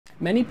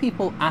Many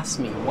people ask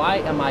me, why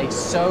am I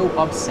so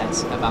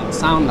obsessed about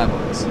sound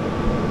levels?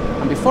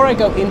 And before I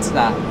go into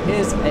that,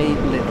 here's a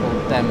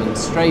little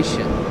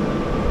demonstration.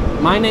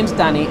 My name's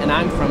Danny and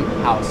I'm from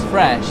House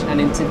Fresh,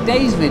 and in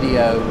today's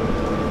video,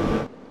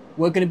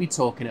 we're going to be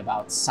talking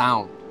about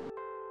sound.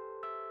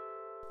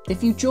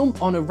 If you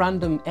jump on a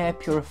random air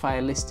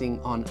purifier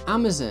listing on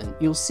Amazon,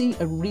 you'll see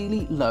a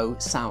really low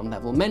sound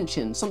level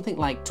mentioned, something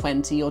like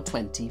 20 or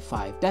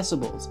 25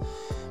 decibels.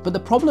 But the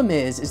problem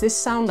is this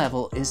sound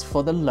level is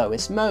for the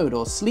lowest mode,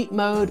 or sleep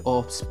mode,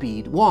 or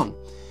speed 1.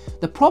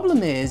 The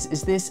problem is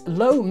this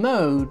low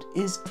mode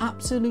is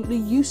absolutely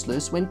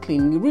useless when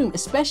cleaning your room,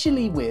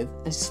 especially with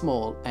a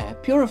small air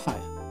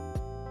purifier.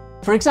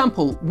 For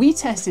example, we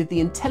tested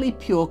the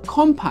IntelliPure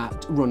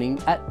Compact running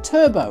at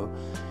turbo,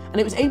 and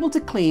it was able to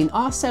clean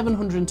our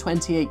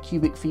 728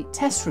 cubic feet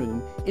test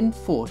room in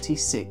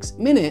 46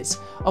 minutes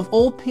of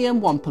all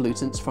PM1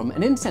 pollutants from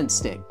an incense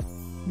stick.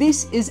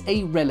 This is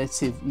a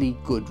relatively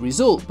good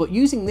result, but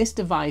using this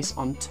device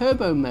on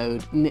turbo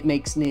mode, it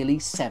makes nearly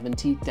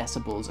 70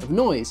 decibels of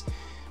noise,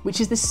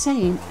 which is the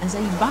same as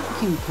a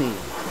vacuum cleaner.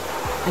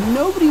 And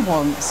nobody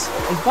wants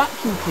a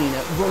vacuum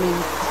cleaner running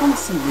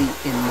constantly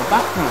in the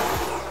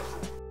background.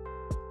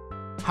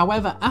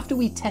 However, after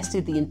we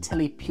tested the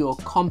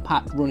IntelliPure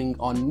Compact running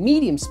on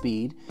medium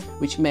speed,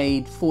 which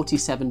made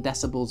 47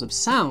 decibels of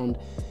sound,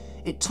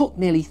 it took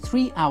nearly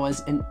 3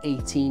 hours and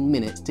 18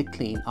 minutes to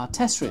clean our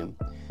test room.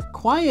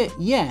 Quiet,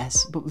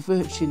 yes, but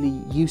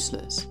virtually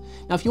useless.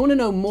 Now, if you want to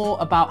know more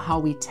about how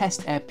we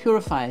test air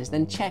purifiers,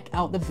 then check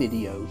out the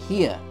video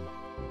here.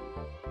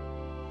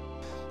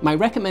 My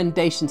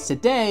recommendations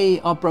today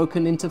are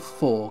broken into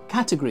 4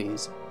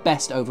 categories: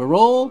 best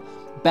overall,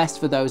 best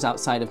for those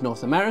outside of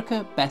North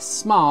America, best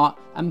smart,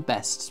 and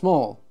best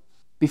small.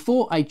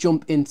 Before I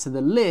jump into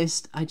the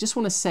list, I just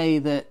want to say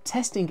that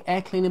testing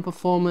air cleaning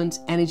performance,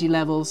 energy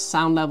levels,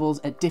 sound levels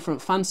at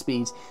different fan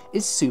speeds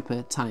is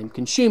super time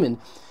consuming.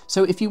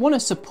 So if you want to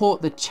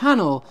support the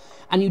channel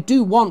and you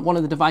do want one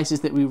of the devices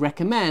that we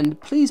recommend,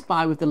 please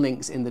buy with the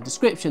links in the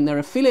description. They're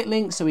affiliate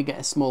links, so we get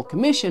a small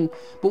commission,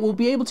 but we'll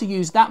be able to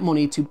use that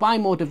money to buy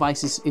more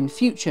devices in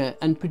future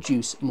and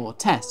produce more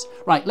tests.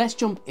 Right, let's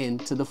jump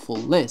into the full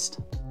list.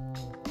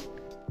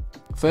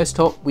 First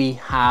up, we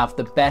have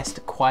the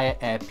best quiet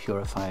air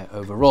purifier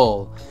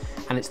overall,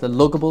 and it's the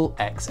Luggable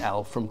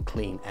XL from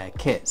Clean Air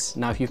Kits.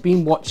 Now, if you've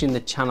been watching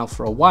the channel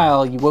for a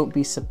while, you won't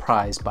be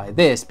surprised by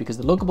this, because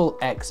the Luggable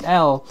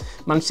XL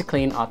managed to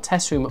clean our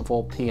test room of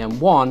all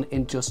PM1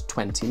 in just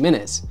 20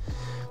 minutes.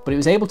 But it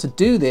was able to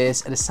do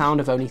this at a sound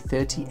of only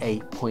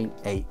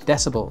 38.8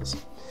 decibels.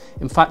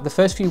 In fact, the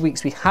first few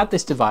weeks we had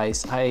this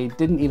device, I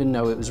didn't even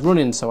know it was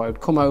running, so I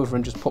would come over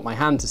and just put my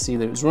hand to see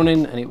that it was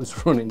running, and it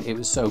was running. It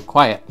was so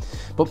quiet.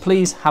 But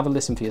please have a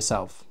listen for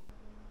yourself.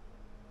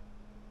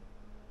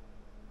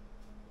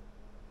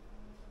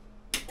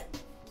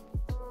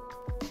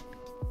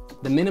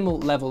 The minimal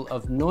level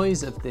of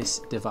noise of this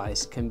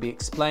device can be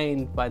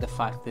explained by the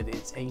fact that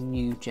it's a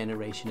new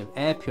generation of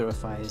air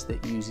purifiers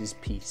that uses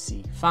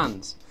PC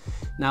fans.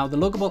 Now, the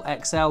Luggable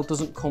XL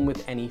doesn't come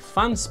with any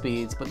fan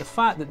speeds, but the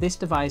fact that this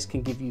device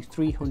can give you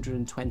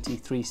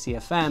 323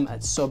 CFM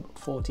at sub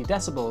 40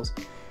 decibels,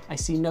 I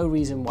see no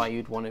reason why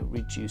you'd want to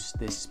reduce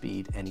this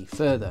speed any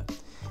further.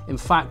 In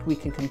fact, we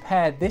can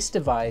compare this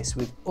device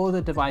with other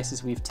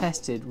devices we've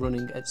tested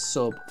running at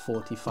sub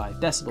 45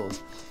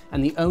 decibels.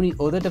 And the only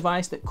other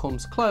device that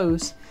comes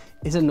close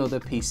is another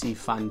PC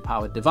fan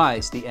powered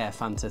device, the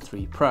AirFanta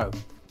 3 Pro.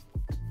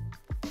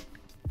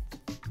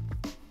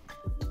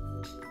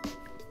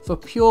 For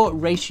pure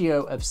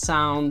ratio of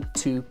sound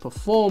to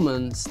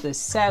performance, the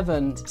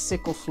 7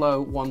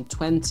 SickleFlow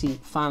 120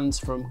 fans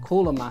from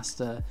Cooler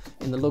Master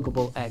in the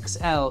Luggable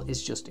XL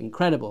is just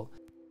incredible.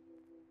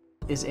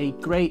 Is a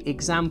great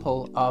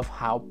example of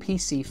how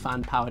PC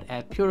fan powered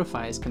air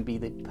purifiers can be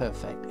the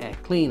perfect air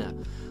cleaner,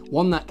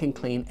 one that can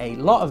clean a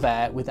lot of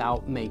air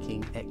without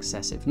making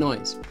excessive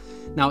noise.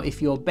 Now,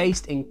 if you're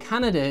based in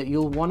Canada,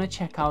 you'll want to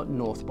check out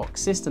Northbox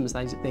Systems.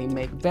 They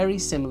make very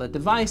similar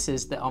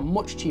devices that are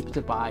much cheaper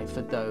to buy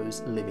for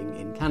those living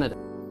in Canada.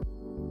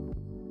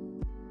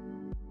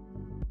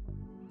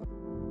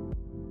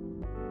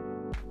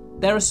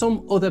 There are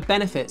some other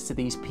benefits to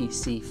these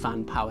PC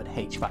fan-powered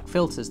HVAC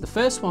filters. The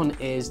first one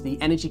is the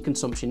energy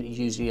consumption is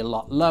usually a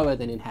lot lower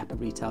than in HEPA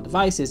retail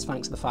devices,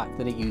 thanks to the fact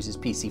that it uses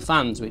PC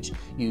fans, which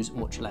use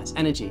much less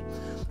energy.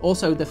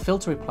 Also, the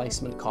filter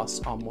replacement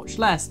costs are much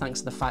less,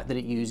 thanks to the fact that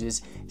it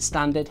uses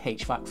standard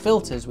HVAC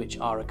filters, which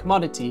are a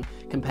commodity,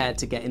 compared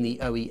to getting the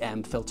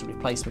OEM filter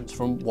replacements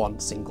from one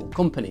single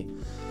company.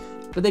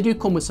 But they do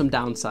come with some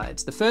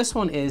downsides. The first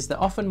one is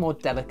they're often more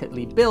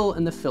delicately built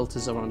and the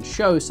filters are on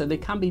show, so they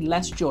can be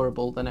less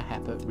durable than a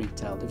HEPA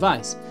retail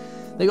device.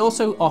 They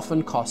also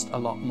often cost a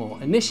lot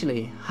more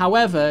initially.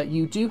 However,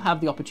 you do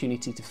have the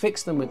opportunity to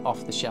fix them with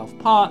off-the-shelf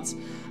parts,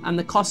 and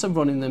the costs of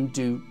running them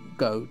do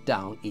go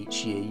down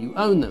each year you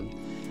own them.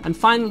 And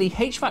finally,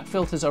 HVAC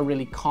filters are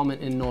really common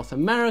in North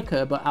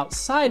America, but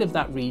outside of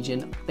that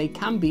region, they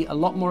can be a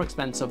lot more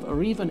expensive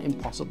or even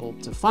impossible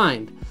to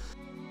find.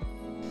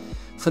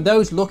 For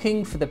those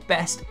looking for the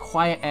best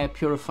quiet air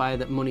purifier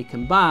that money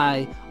can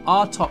buy,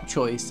 our top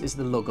choice is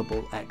the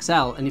Luggable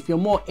XL. And if you're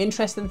more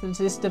interested in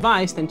this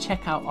device, then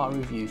check out our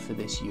review for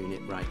this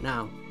unit right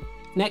now.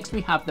 Next,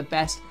 we have the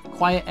best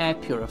quiet air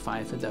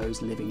purifier for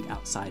those living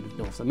outside of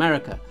North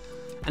America,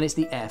 and it's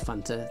the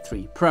AirFanta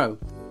 3 Pro.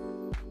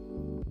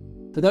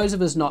 For those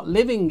of us not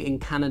living in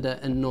Canada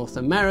and North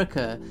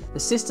America, the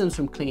systems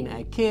from Clean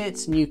Air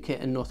Kits, New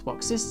Kit and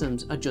Northbox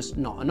systems are just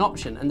not an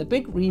option. And the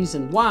big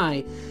reason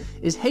why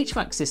is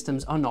HVAC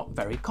systems are not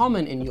very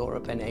common in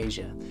Europe and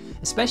Asia.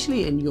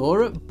 Especially in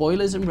Europe,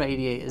 boilers and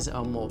radiators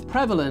are more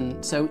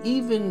prevalent, so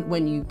even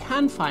when you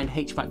can find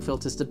HVAC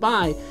filters to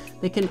buy,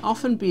 they can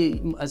often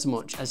be as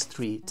much as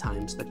 3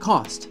 times the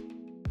cost.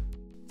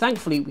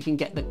 Thankfully, we can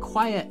get the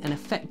quiet and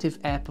effective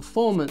air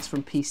performance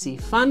from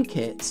PC fan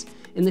kits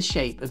in the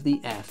shape of the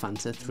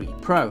AirFanta 3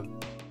 Pro.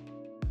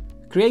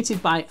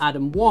 Created by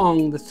Adam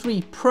Wong, the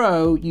 3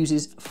 Pro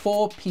uses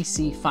 4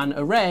 PC fan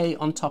array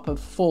on top of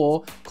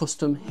 4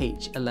 custom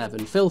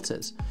H11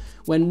 filters.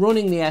 When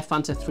running the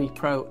AirFanta 3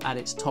 Pro at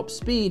its top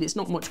speed, it's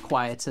not much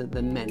quieter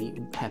than many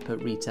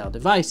HEPA retail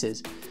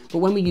devices, but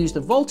when we use the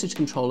voltage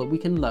controller, we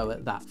can lower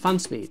that fan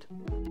speed.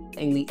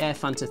 The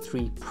AirFanta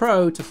 3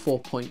 Pro to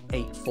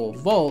 4.84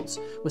 volts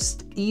was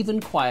even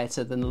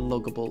quieter than the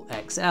Luggable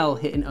XL,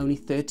 hitting only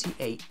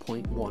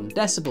 38.1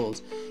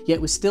 decibels,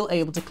 yet was still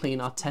able to clean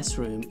our test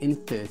room in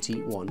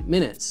 31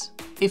 minutes.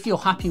 If you're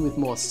happy with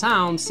more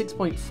sound,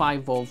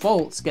 6.54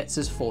 volts gets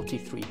us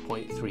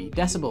 43.3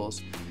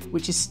 decibels,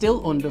 which is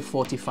still under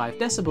 45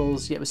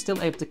 decibels, yet we're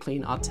still able to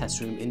clean our test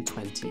room in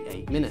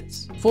 28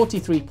 minutes.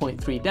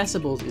 43.3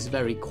 decibels is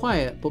very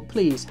quiet, but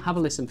please have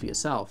a listen for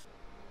yourself.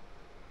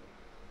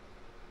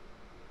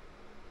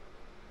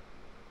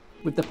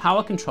 With the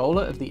power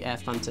controller of the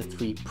AirFanta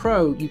 3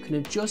 Pro, you can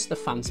adjust the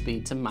fan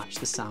speed to match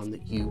the sound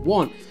that you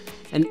want.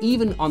 And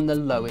even on the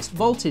lowest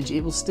voltage,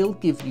 it will still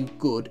give you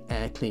good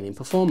air cleaning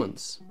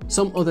performance.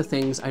 Some other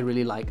things I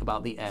really like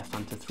about the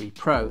AirFanta 3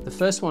 Pro. The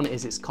first one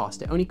is its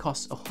cost. It only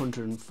costs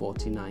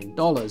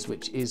 $149,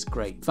 which is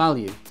great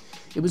value.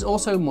 It was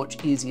also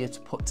much easier to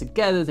put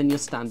together than your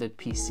standard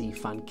PC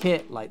fan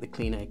kit like the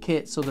Clean Air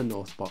Kits or the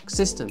Northbox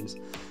systems.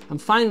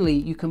 And finally,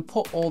 you can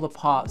put all the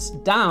parts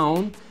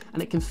down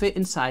and it can fit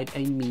inside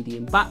a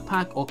medium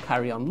backpack or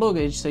carry-on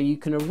luggage, so you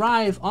can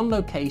arrive on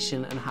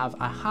location and have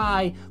a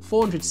high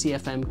 400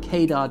 CFM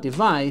KDAR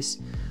device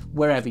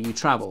wherever you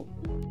travel.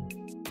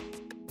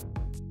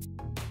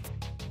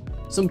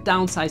 Some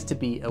downsides to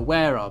be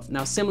aware of.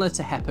 Now, similar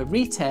to HEPA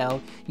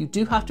retail, you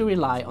do have to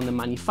rely on the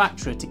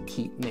manufacturer to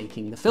keep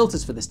making the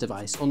filters for this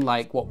device,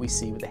 unlike what we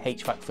see with the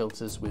HVAC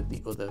filters with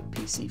the other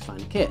PC fan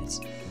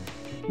kits.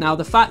 Now,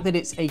 the fact that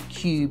it's a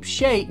cube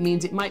shape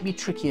means it might be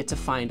trickier to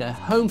find a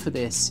home for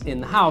this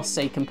in the house,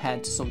 say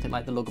compared to something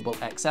like the Luggable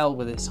XL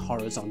with its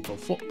horizontal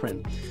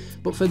footprint.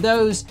 But for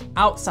those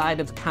outside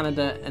of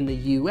Canada and the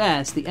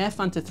US, the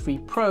AirFanta 3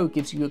 Pro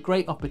gives you a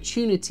great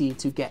opportunity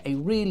to get a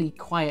really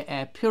quiet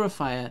air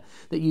purifier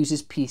that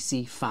uses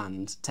PC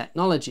fans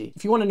technology.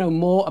 If you want to know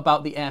more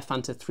about the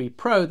AirFanta 3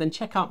 Pro, then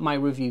check out my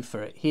review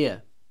for it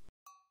here.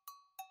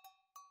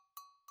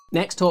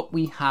 Next up,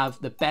 we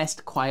have the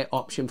best quiet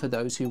option for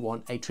those who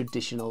want a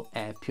traditional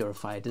air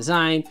purifier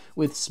design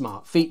with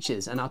smart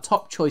features. And our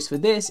top choice for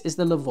this is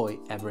the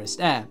Levoit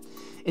Everest Air.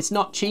 It's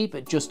not cheap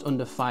at just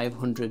under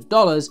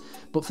 $500,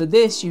 but for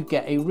this you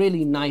get a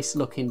really nice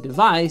looking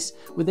device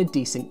with a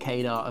decent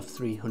KDAR of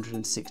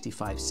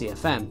 365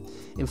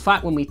 CFM. In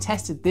fact, when we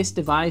tested this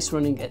device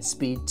running at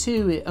speed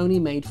 2, it only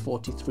made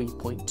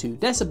 43.2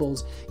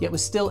 decibels, yet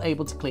was still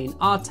able to clean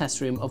our test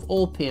room of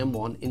all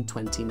PM1 in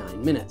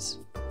 29 minutes.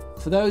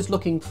 For those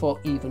looking for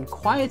even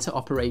quieter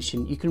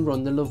operation, you can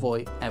run the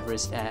Levoit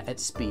Everest Air at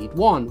speed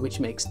 1,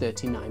 which makes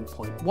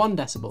 39.1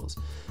 decibels,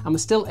 and we're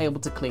still able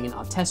to clean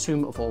our test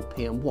room of all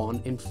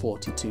PM1 in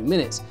 42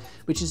 minutes,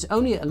 which is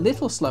only a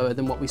little slower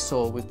than what we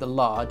saw with the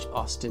large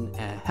Austin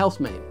Air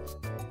Healthmate.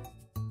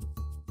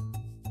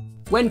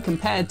 When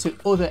compared to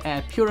other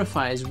air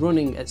purifiers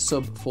running at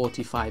sub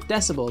 45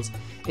 decibels,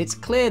 it's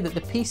clear that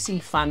the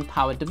PC fan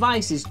powered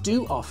devices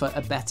do offer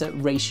a better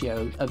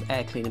ratio of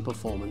air cleaning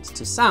performance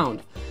to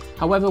sound.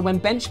 However, when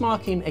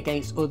benchmarking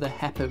against other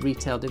HEPA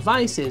retail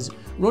devices,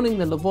 running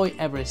the Levoit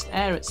Everest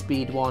Air at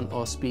speed 1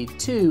 or speed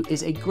 2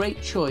 is a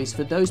great choice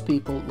for those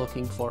people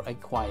looking for a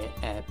quiet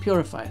air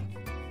purifier.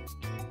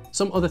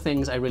 Some other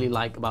things I really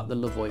like about the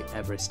Levoit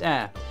Everest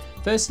Air.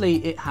 Firstly,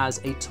 it has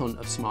a ton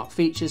of smart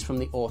features, from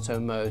the auto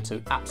mode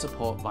to app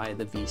support via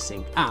the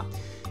VSync app.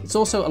 It's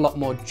also a lot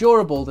more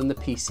durable than the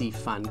PC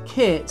fan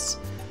kits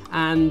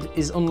and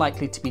is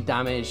unlikely to be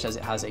damaged, as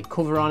it has a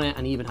cover on it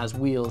and even has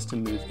wheels to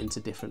move into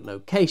different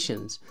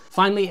locations.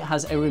 Finally, it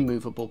has a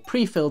removable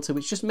pre-filter,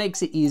 which just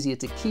makes it easier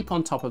to keep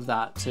on top of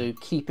that to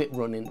keep it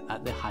running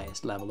at the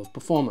highest level of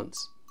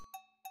performance.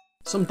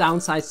 Some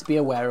downsides to be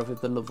aware of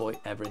with the Levoit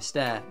Everest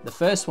Air. The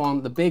first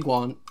one, the big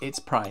one, its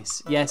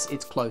price. Yes,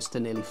 it's close to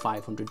nearly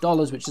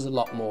 $500, which is a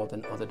lot more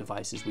than other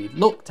devices we've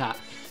looked at.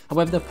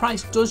 However, the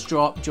price does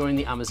drop during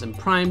the Amazon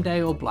Prime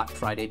Day or Black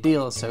Friday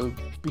deals, so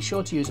be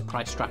sure to use a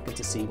price tracker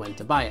to see when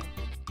to buy it.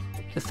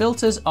 The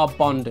filters are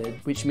bonded,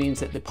 which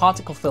means that the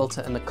particle filter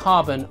and the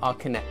carbon are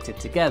connected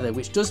together,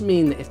 which does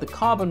mean that if the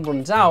carbon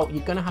runs out,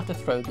 you're going to have to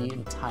throw the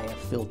entire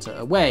filter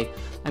away.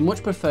 I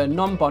much prefer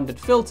non-bonded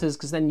filters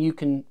because then you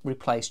can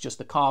replace just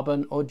the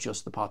carbon or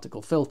just the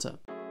particle filter.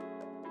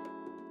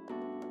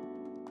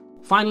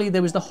 Finally,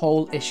 there was the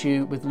whole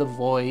issue with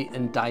Lavoie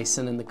and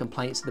Dyson and the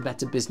complaints of the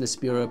Better Business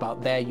Bureau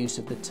about their use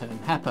of the term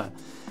HEPA.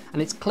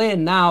 And it's clear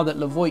now that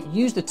Lavoie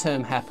used the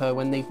term HEPA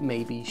when they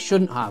maybe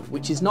shouldn't have,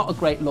 which is not a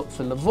great look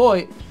for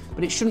Lavoie,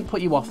 but it shouldn't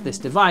put you off this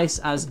device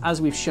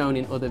as we've shown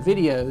in other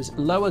videos,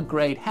 lower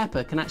grade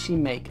HEPA can actually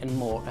make a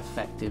more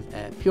effective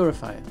air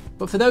purifier.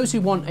 But for those who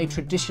want a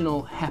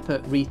traditional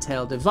HEPA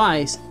retail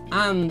device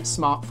and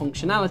smart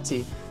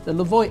functionality, the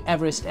Lavoie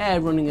Everest Air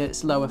running at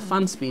its lower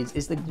fan speeds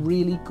is the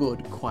really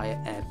good quiet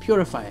air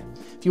purifier.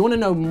 If you want to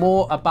know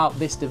more about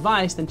this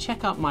device, then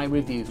check out my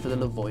review for the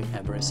Lavoie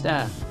Everest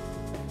Air.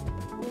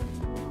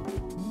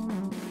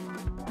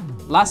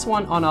 Last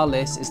one on our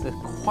list is the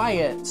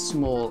quiet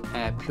small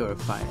air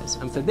purifiers,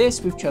 and for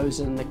this we've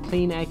chosen the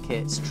Clean Air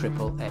Kit's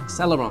Triple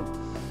Acceleron.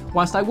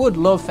 Whilst I would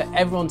love for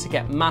everyone to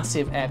get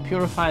massive air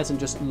purifiers and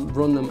just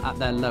run them at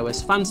their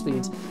lowest fan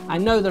speeds, I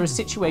know there are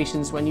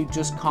situations when you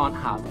just can't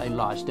have a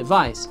large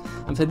device,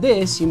 and for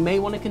this you may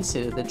want to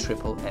consider the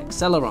Triple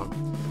Acceleron.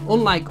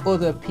 Unlike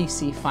other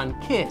PC fan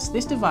kits,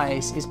 this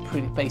device is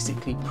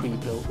basically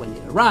pre-built when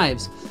it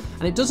arrives,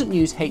 and it doesn't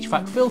use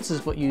HVAC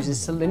filters but uses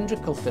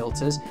cylindrical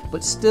filters,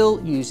 but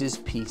still uses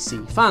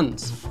PC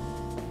fans.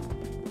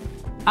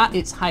 At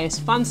its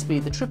highest fan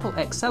speed, the Triple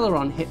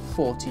Acceleron hit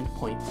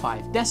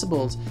 40.5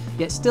 decibels,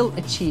 yet still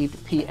achieved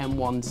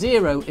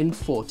PM10 in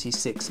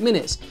 46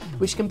 minutes,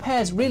 which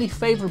compares really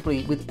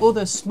favourably with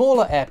other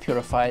smaller air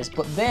purifiers,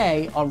 but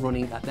they are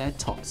running at their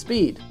top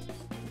speed.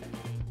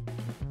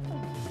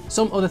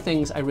 Some other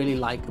things I really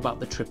like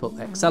about the Triple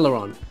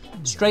Acceleron.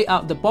 Straight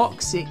out the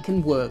box, it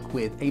can work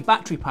with a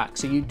battery pack,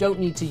 so you don't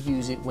need to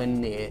use it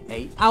when near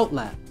an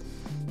outlet.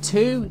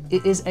 2,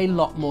 it is a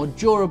lot more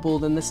durable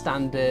than the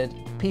standard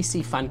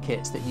PC fan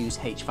kits that use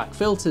HVAC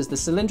filters. The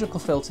cylindrical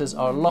filters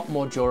are a lot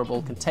more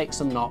durable, can take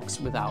some knocks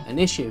without an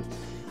issue.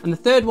 And the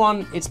third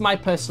one, it's my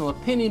personal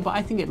opinion, but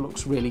I think it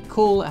looks really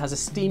cool. It has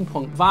a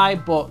steampunk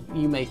vibe, but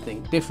you may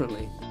think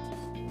differently.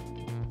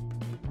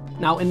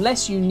 Now,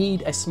 unless you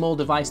need a small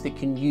device that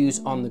can use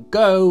on the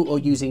go or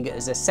using it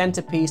as a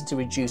centerpiece to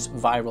reduce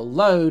viral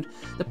load,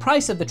 the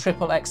price of the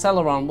Triple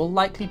Acceleron will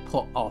likely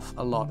put off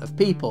a lot of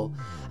people.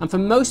 And for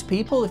most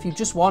people, if you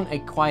just want a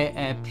quiet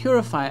air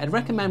purifier, I'd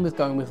recommend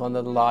going with one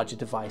of the larger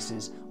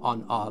devices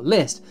on our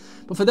list.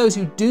 But for those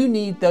who do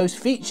need those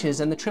features,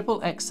 then the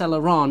Triple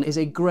Acceleron is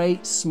a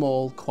great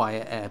small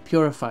quiet air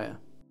purifier.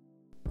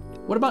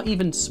 What about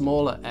even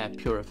smaller air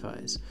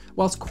purifiers?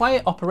 Whilst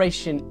quiet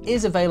operation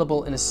is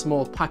available in a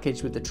small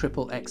package with the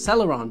Triple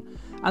Acceleron,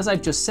 as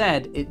I've just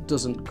said, it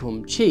doesn't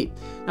come cheap.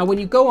 Now, when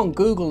you go on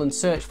Google and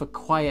search for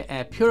quiet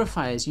air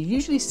purifiers, you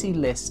usually see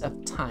lists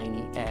of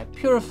tiny air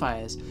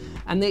purifiers,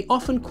 and they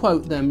often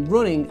quote them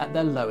running at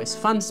their lowest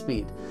fan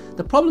speed.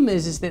 The problem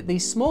is that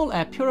these small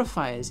air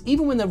purifiers,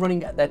 even when they're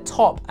running at their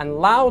top and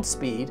loud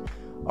speed,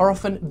 are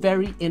often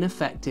very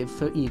ineffective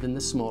for even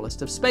the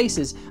smallest of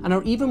spaces, and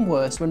are even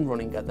worse when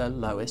running at their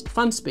lowest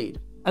fan speed.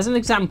 As an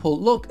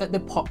example, look at the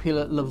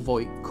popular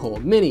Lavoie Core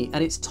Mini.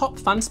 At its top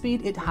fan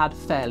speed, it had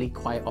fairly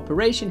quiet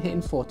operation,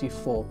 hitting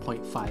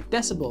 44.5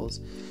 decibels.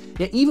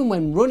 Yet even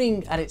when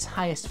running at its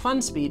highest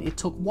fan speed, it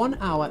took 1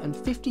 hour and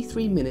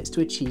 53 minutes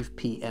to achieve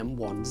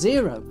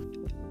PM10.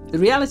 The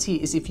reality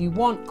is, if you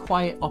want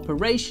quiet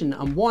operation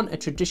and want a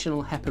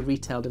traditional HEPA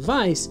retail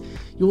device,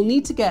 you will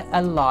need to get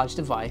a large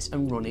device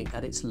and running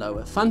at its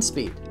lower fan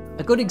speed.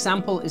 A good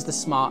example is the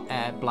Smart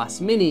Air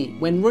Blast Mini.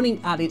 When running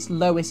at its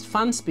lowest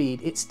fan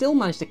speed, it still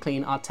managed to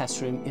clean our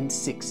test room in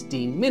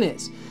 16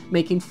 minutes,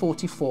 making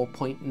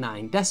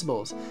 44.9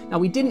 decibels. Now,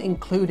 we didn't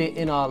include it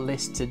in our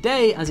list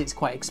today as it's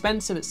quite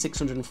expensive at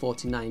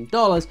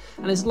 $649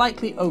 and is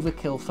likely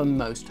overkill for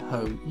most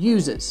home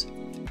users.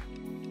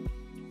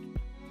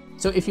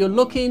 So if you're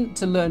looking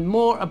to learn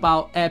more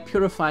about air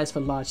purifiers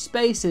for large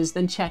spaces,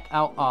 then check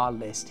out our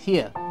list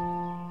here.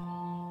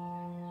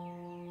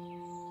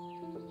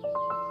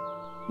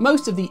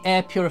 Most of the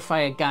air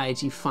purifier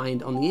guides you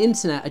find on the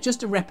internet are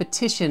just a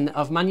repetition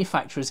of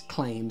manufacturers'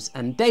 claims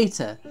and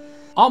data.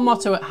 Our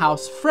motto at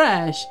House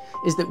Fresh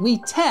is that we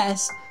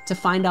test to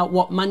find out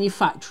what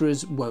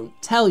manufacturers won't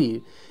tell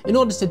you. In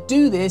order to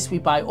do this, we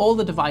buy all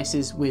the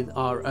devices with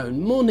our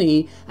own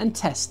money and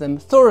test them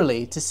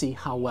thoroughly to see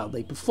how well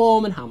they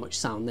perform and how much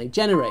sound they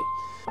generate.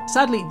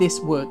 Sadly, this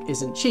work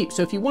isn't cheap,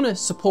 so if you want to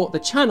support the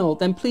channel,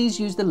 then please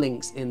use the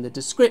links in the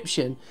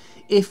description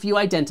if you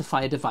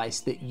identify a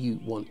device that you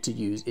want to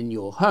use in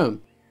your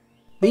home.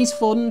 These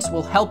funds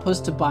will help us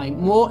to buy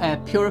more air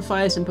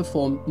purifiers and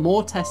perform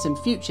more tests in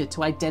future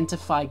to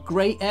identify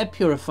great air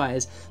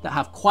purifiers that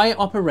have quiet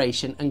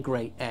operation and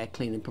great air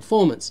cleaning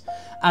performance.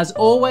 As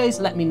always,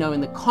 let me know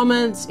in the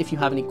comments if you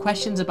have any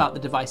questions about the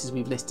devices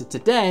we've listed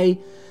today,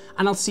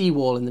 and I'll see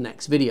you all in the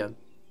next video.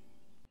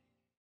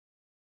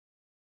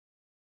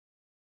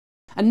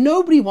 And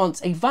nobody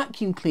wants a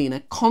vacuum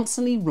cleaner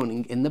constantly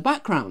running in the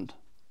background.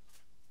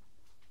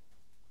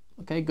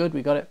 Okay, good,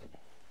 we got it.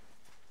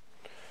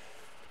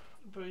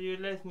 But you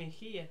left me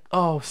here.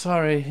 Oh,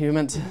 sorry, you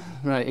meant to...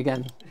 Right,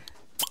 again.